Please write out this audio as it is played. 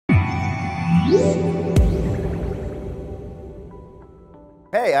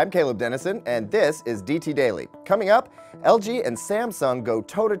Hey, I'm Caleb Dennison, and this is DT Daily. Coming up, LG and Samsung go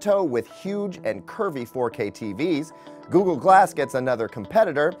toe-to-toe with huge and curvy 4K TVs, Google Glass gets another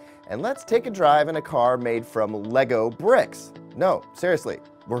competitor, and let's take a drive in a car made from Lego bricks. No, seriously,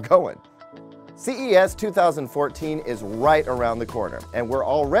 we're going. CES 2014 is right around the corner, and we're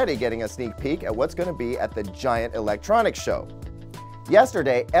already getting a sneak peek at what's going to be at the giant electronics show.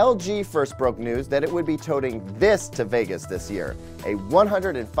 Yesterday, LG first broke news that it would be toting this to Vegas this year, a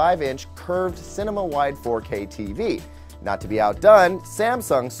 105-inch curved cinema-wide 4K TV. Not to be outdone,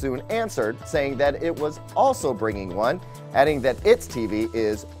 Samsung soon answered, saying that it was also bringing one, adding that its TV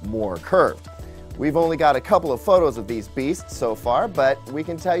is more curved. We've only got a couple of photos of these beasts so far, but we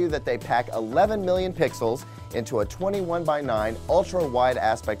can tell you that they pack 11 million pixels into a 21:9 ultra-wide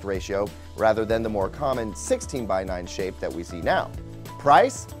aspect ratio rather than the more common 16:9 shape that we see now.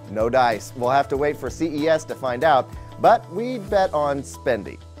 Price? No dice. We'll have to wait for CES to find out, but we'd bet on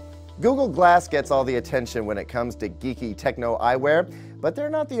spendy. Google Glass gets all the attention when it comes to geeky techno eyewear, but they're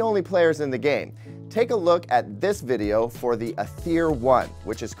not the only players in the game. Take a look at this video for the Atheer One,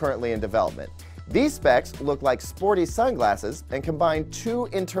 which is currently in development. These specs look like sporty sunglasses and combine two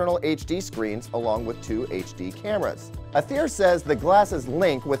internal HD screens along with two HD cameras. Atheer says the glasses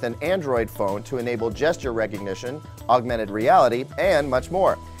link with an Android phone to enable gesture recognition, augmented reality, and much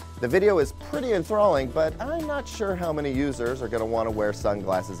more. The video is pretty enthralling, but I'm not sure how many users are going to want to wear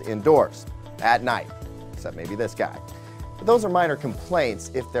sunglasses indoors, at night, except maybe this guy. But those are minor complaints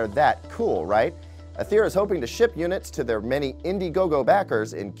if they're that cool, right? Atheer is hoping to ship units to their many Indiegogo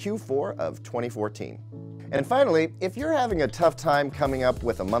backers in Q4 of 2014. And finally, if you're having a tough time coming up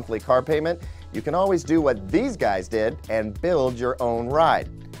with a monthly car payment, you can always do what these guys did and build your own ride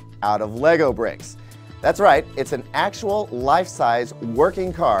out of Lego bricks. That's right, it's an actual life-size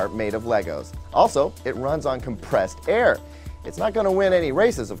working car made of Legos. Also, it runs on compressed air. It's not going to win any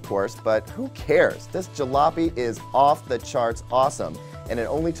races, of course, but who cares? This jalopy is off the charts awesome, and it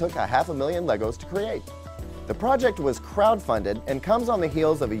only took 500,000 Legos to create. The project was crowdfunded and comes on the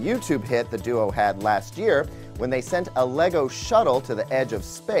heels of a YouTube hit the duo had last year when they sent a Lego shuttle to the edge of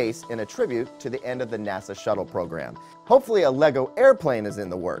space in a tribute to the end of the NASA shuttle program. Hopefully a Lego airplane is in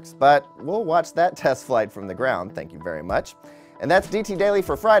the works, but we'll watch that test flight from the ground, thank you very much. And that's DT Daily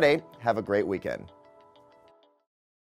for Friday. Have a great weekend.